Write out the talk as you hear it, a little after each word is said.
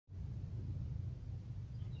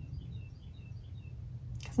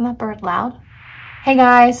Isn't that bird loud? Hey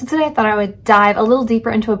guys, so today I thought I would dive a little deeper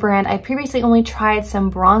into a brand I previously only tried some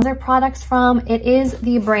bronzer products from. It is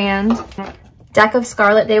the brand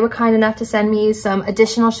DeckofScarlet. They were kind enough to send me some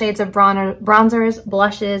additional shades of bronzers,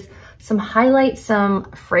 blushes, some highlights, some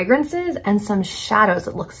fragrances, and some shadows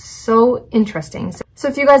that look so interesting. So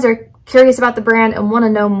if you guys are curious about the brand and want to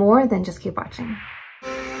know more, then just keep watching.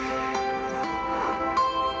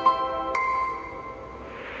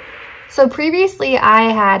 So previously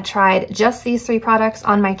I had tried just these 3 products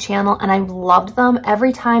on my channel and I loved them.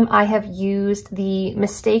 Every time I have used the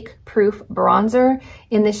Mistake Proof bronzer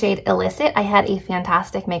in the shade Illicit, I had a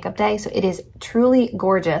fantastic makeup day. So it is truly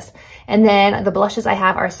gorgeous. And then the blushes I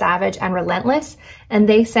have are Savage and Relentless. And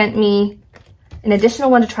they sent me an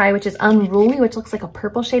additional one to try, which is Unruly, which looks like a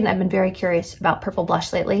purple shade. And I've been very curious about purple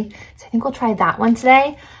blush lately. So I think we'll try that one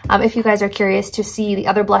today. If you guys are curious to see the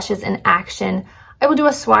other blushes in action, I will do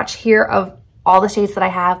a swatch here of all the shades that I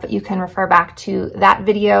have, but you can refer back to that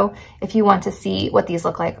video if you want to see what these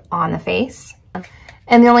look like on the face.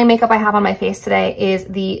 And the only makeup I have on my face today is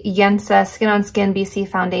the Yensa Skin on Skin BC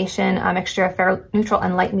Foundation, a mixture of fair, neutral,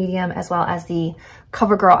 and light medium, as well as the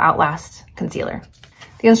CoverGirl Outlast Concealer.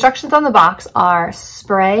 The instructions on the box are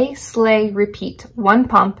spray, slay, repeat. 1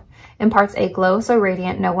 pump imparts a glow so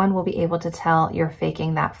radiant no one will be able to tell you're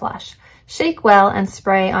faking that flush. Shake well and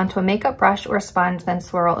spray onto a makeup brush or sponge, then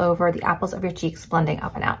swirl over the apples of your cheeks, blending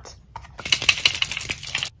up and out.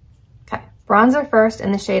 Okay, bronzer first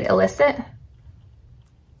in the shade Illicit.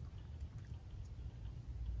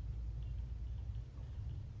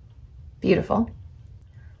 Beautiful.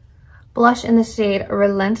 Blush in the shade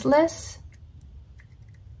Relentless.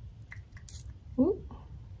 Ooh.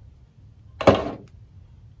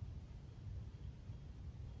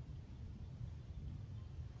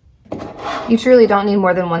 You truly don't need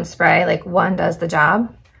more than 1 spray, like 1 does the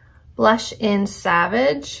job. Blush in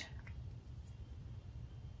Savage.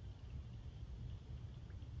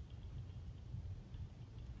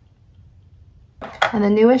 And the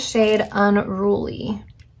newest shade, Unruly.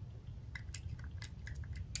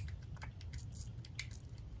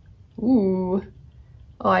 Ooh.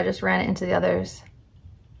 Oh, I just ran it into the others.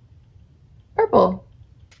 Purple.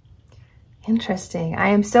 Interesting. I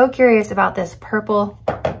am so curious about this purple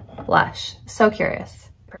blush. So curious.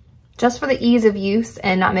 Just for the ease of use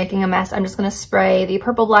and not making a mess, I'm just going to spray the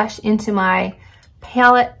purple blush into my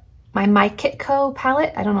palette, my Kitco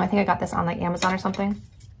palette. I don't know, I think I got this on like Amazon or something.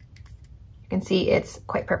 You can see it's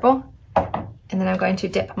quite purple. And then I'm going to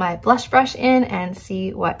dip my blush brush in and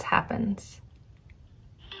see what happens.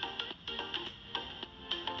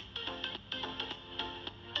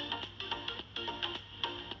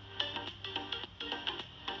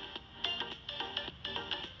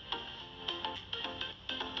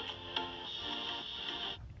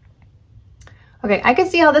 Okay, I can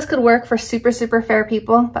see how this could work for super, super fair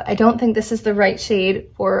people, but I don't think this is the right shade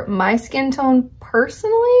for my skin tone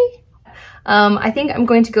personally. I think I'm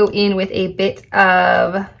going to go in with a bit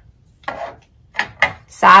of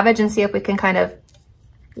Savage and see if we can kind of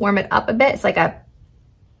warm it up a bit. It's like a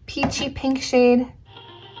peachy pink shade.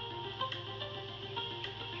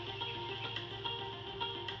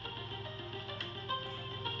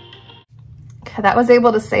 Okay, that was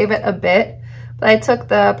able to save it a bit. But I took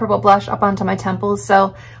the purple blush up onto my temples,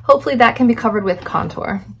 so hopefully that can be covered with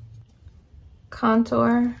contour.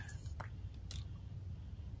 Contour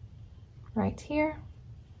right here.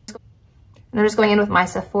 And I'm just going in with my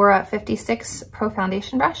Sephora 56 Pro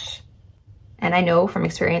Foundation brush. And I know from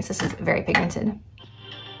experience this is very pigmented.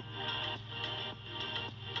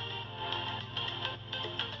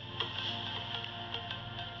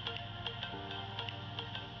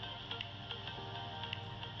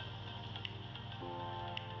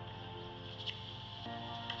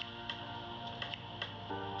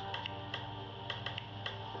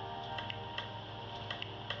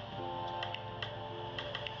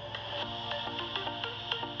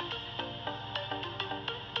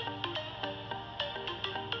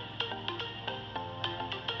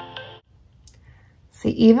 See,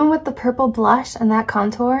 even with the purple blush and that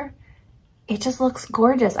contour, it just looks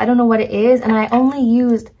gorgeous. I don't know what it is, and I only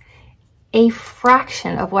used a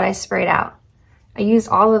fraction of what I sprayed out. I used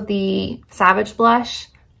all of the Savage blush,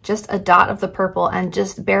 just a dot of the purple, and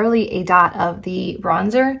just barely a dot of the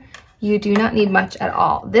bronzer. You do not need much at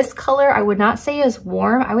all. This color I would not say is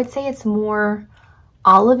warm. I would say it's more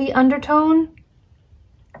olivey undertone.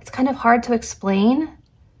 It's kind of hard to explain,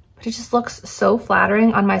 but it just looks so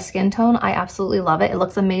flattering on my skin tone. I absolutely love it. It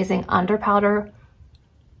looks amazing under powder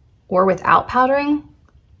or without powdering.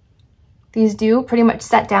 These do pretty much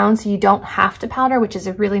set down so you don't have to powder, which is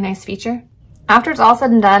a really nice feature. After it's all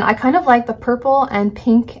said and done, I kind of like the purple and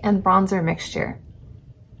pink and bronzer mixture.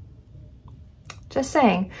 Just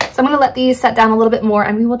saying. So I'm gonna let these set down a little bit more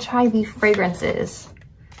and we will try the fragrances.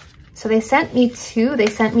 So they sent me two. They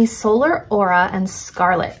sent me Solar Aura and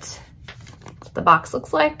Scarlet. That's what the box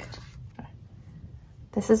looks like.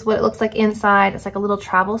 This is what it looks like inside. It's like a little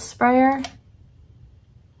travel sprayer.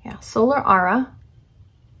 Yeah, Solar Aura.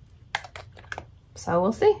 So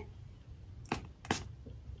we'll see.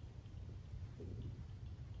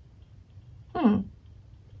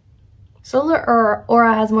 Solar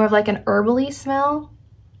Aura has more of like an herbally smell.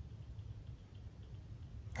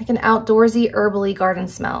 Like an outdoorsy, herbally garden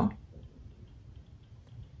smell.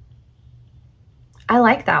 I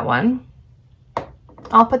like that one.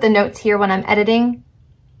 I'll put the notes here when I'm editing.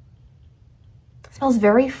 It smells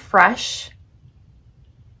very fresh.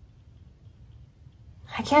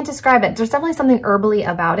 I can't describe it. There's definitely something herbally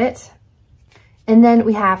about it. And then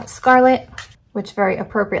we have Scarlet, which very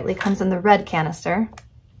appropriately comes in the red canister.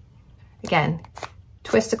 Again,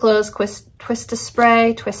 twist to close, twist to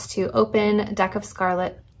spray, twist to open,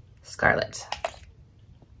 DeckofScarlet, Scarlet.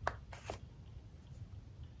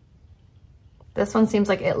 This one seems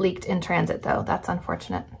like it leaked in transit though. That's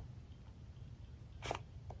unfortunate.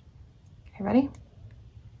 Okay, ready?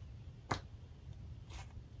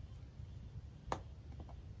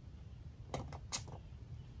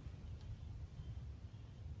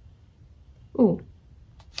 Ooh,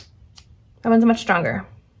 that one's much stronger.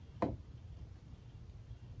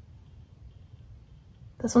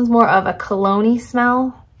 This one's more of a cologne-y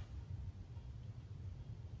smell.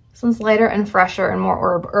 This one's lighter and fresher and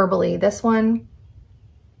more herbally. This one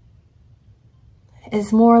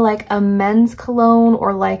is more like a men's cologne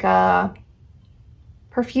or like a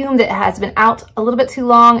perfume that has been out a little bit too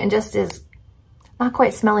long and just is not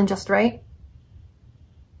quite smelling just right.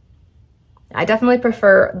 I definitely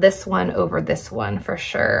prefer this one over this one for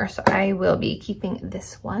sure. So I will be keeping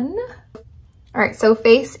this one. All right, so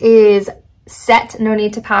face is set, no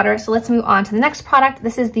need to powder. So let's move on to the next product.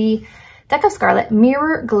 This is the DeckofScarlet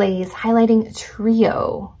Mirror Glaze Highlighting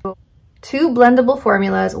Trio. 2 blendable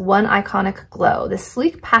formulas, 1 iconic glow. The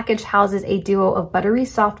sleek package houses a duo of buttery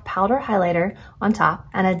soft powder highlighter on top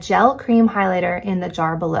and a gel cream highlighter in the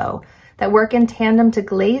jar below that work in tandem to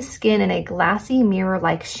glaze skin in a glassy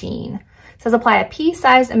mirror-like sheen. It says apply a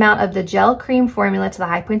pea-sized amount of the gel cream formula to the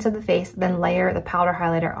high points of the face, then layer the powder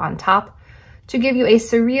highlighter on top to give you a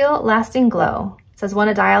surreal, lasting glow. It says want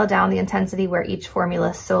to dial down the intensity where each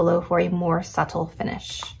formula solo for a more subtle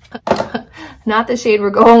finish. Not the shade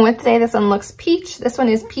we're going with today. This one looks peach. This one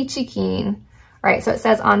is peachy keen. All right, so it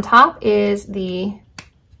says on top is the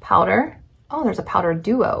powder. Oh, there's a powder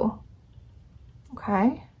duo.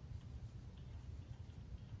 Okay.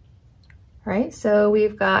 All right, so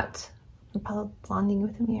we've got blonding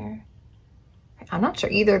with a mirror. I'm not sure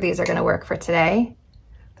either of these are gonna work for today.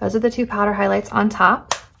 Those are the 2 powder highlights on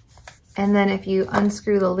top. And then if you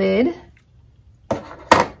unscrew the lid,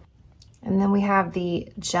 and then we have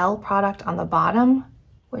the gel product on the bottom,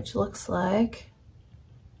 which looks like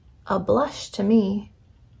a blush to me.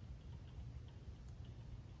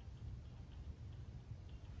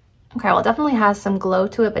 Okay, well, it definitely has some glow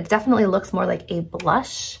to it, but it definitely looks more like a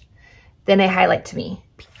blush than a highlight to me.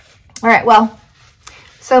 All right, well,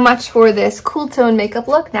 so much for this cool tone makeup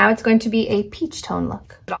look. Now it's going to be a peach tone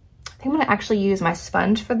look. I think I'm gonna actually use my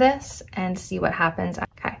sponge for this and see what happens.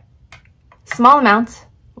 Okay, small amount.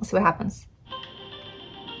 We'll see what happens.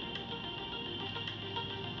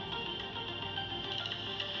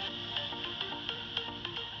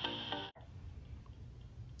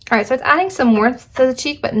 All right, so it's adding some warmth to the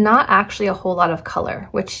cheek, but not actually a whole lot of color,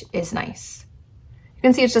 which is nice. You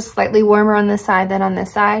can see it's just slightly warmer on this side than on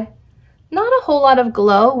this side. Not a whole lot of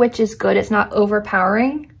glow, which is good. It's not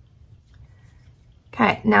overpowering.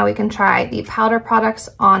 Okay, now we can try the powder products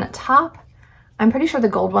on top. I'm pretty sure the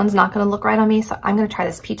gold one's not gonna look right on me, so I'm gonna try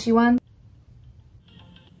this peachy one.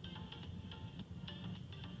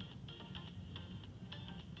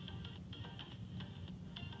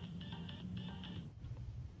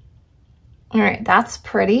 All right, that's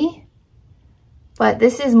pretty, but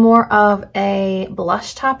this is more of a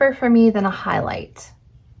blush topper for me than a highlight.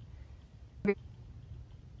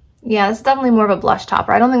 Yeah, this is definitely more of a blush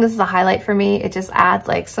topper. I don't think this is a highlight for me. It just adds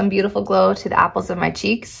like some beautiful glow to the apples of my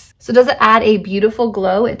cheeks. So does it add a beautiful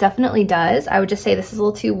glow? It definitely does. I would just say this is a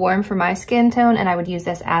little too warm for my skin tone, and I would use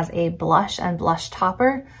this as a blush and blush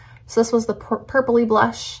topper. So this was the purpley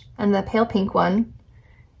blush and the pale pink one.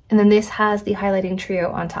 And then this has the highlighting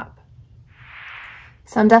trio on top.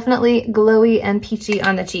 So I'm definitely glowy and peachy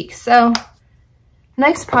on the cheeks. So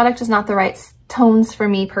nice product, is not the right tones for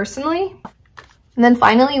me personally. And then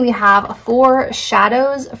finally, we have 4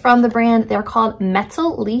 shadows from the brand. They're called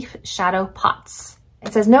Metal Leaf Shadow Pots.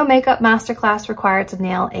 It says, no makeup masterclass required to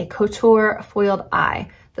nail a couture foiled eye.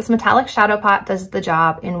 This metallic shadow pot does the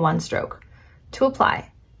job in one stroke. To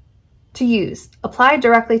apply. To use. Apply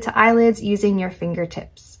directly to eyelids using your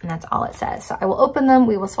fingertips. And that's all it says. So I will open them,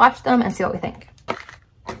 we will swatch them and see what we think.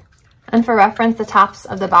 And for reference, the tops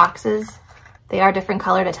of the boxes, they are different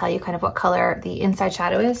color to tell you kind of what color the inside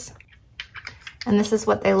shadow is. And this is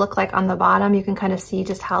what they look like on the bottom. You can kind of see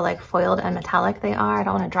just how like foiled and metallic they are. I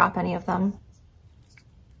don't want to drop any of them.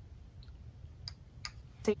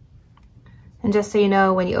 And just so you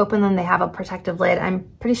know, when you open them, they have a protective lid.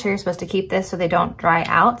 I'm pretty sure you're supposed to keep this so they don't dry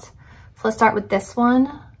out. So let's start with this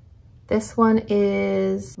one. This one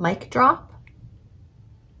is Mic Drop.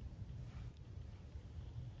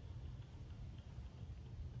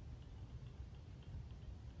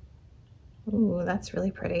 Ooh, that's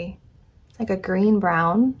really pretty. It's like a green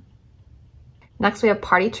brown. Next we have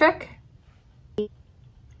Party Trick. These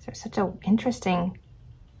are such an interesting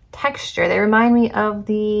texture. They remind me of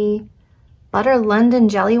the Butter London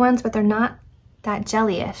jelly ones, but they're not that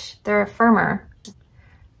jelly-ish. They're firmer.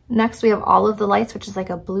 Next we have All of the Lights, which is like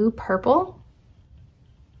a blue purple.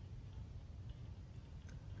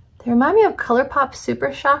 They remind me of ColourPop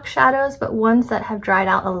Super Shock shadows, but ones that have dried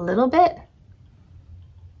out a little bit.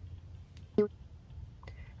 And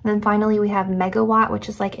then finally we have Megawatt, which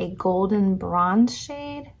is like a golden bronze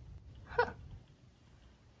shade. Huh.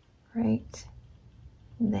 Right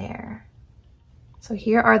there. So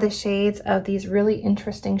here are the shades of these really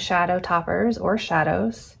interesting shadow toppers or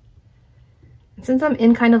shadows. And since I'm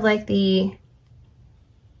in kind of like the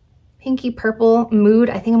pinky purple mood,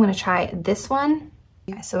 I think I'm gonna try this one.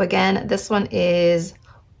 So again, this one is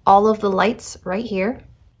All of the Lights right here.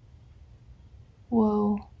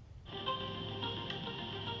 Whoa.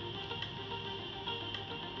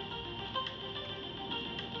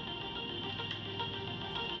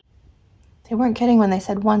 They weren't kidding when they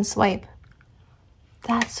said one swipe.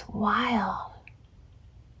 That's wild.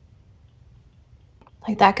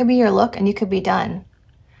 Like that could be your look and you could be done.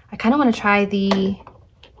 I kind of want to try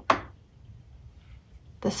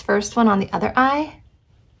this first one on the other eye.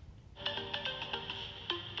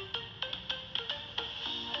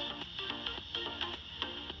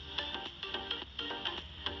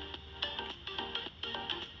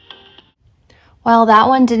 While that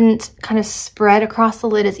one didn't kind of spread across the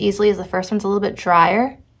lid as easily as the first one's a little bit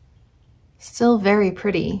drier, still very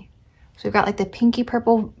pretty. So we've got like the pinky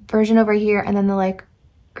purple version over here and then the like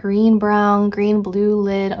green brown, green blue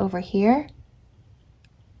lid over here.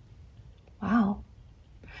 Wow.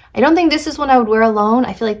 I don't think this is one I would wear alone.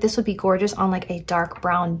 I feel like this would be gorgeous on like a dark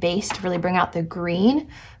brown base to really bring out the green.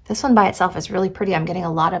 This one by itself is really pretty. I'm getting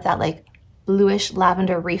a lot of that like bluish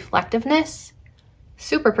lavender reflectiveness.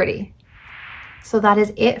 Super pretty. So that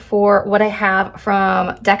is it for what I have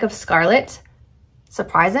from DeckofScarlet.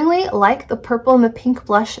 Surprisingly, like the purple and the pink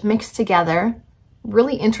blush mixed together.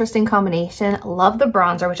 Really interesting combination. Love the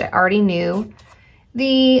bronzer, which I already knew.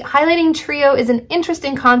 The highlighting trio is an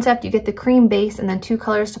interesting concept. You get the cream base and then 2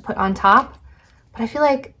 colors to put on top. But I feel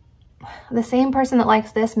like the same person that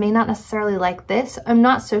likes this may not necessarily like this. I'm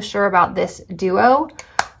not so sure about this duo,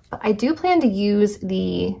 but I do plan to use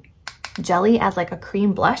the jelly as like a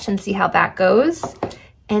cream blush and see how that goes.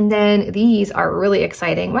 And then these are really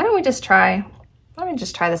exciting. Why don't we just try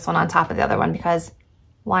this one on top of the other one, because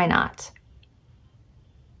why not?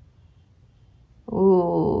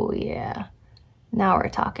 Ooh, yeah. Now we're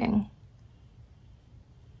talking.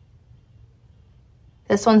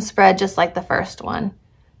 This one spread just like the first one.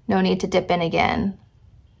 No need to dip in again.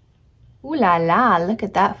 Ooh la la, look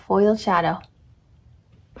at that foiled shadow.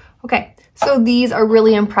 Okay, so these are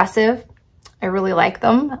really impressive. I really like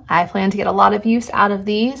them. I plan to get a lot of use out of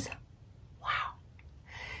these. Wow.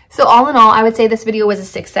 So all in all, I would say this video was a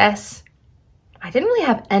success. I didn't really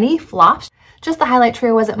have any flops. Just the highlight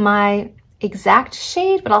trio wasn't my exact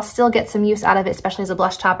shade, but I'll still get some use out of it, especially as a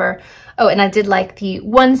blush topper. Oh, and I did like the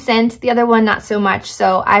one scent, the other one not so much,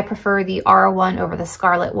 so I prefer the R1 over the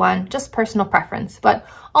Scarlet one, just personal preference. But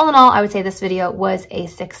all in all, I would say this video was a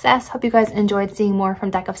success. Hope you guys enjoyed seeing more from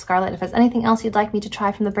DeckofScarlet. If there's anything else you'd like me to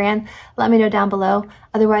try from the brand, let me know down below.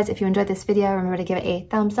 Otherwise, if you enjoyed this video, remember to give it a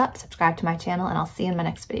thumbs up, subscribe to my channel, and I'll see you in my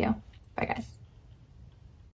next video. Bye guys.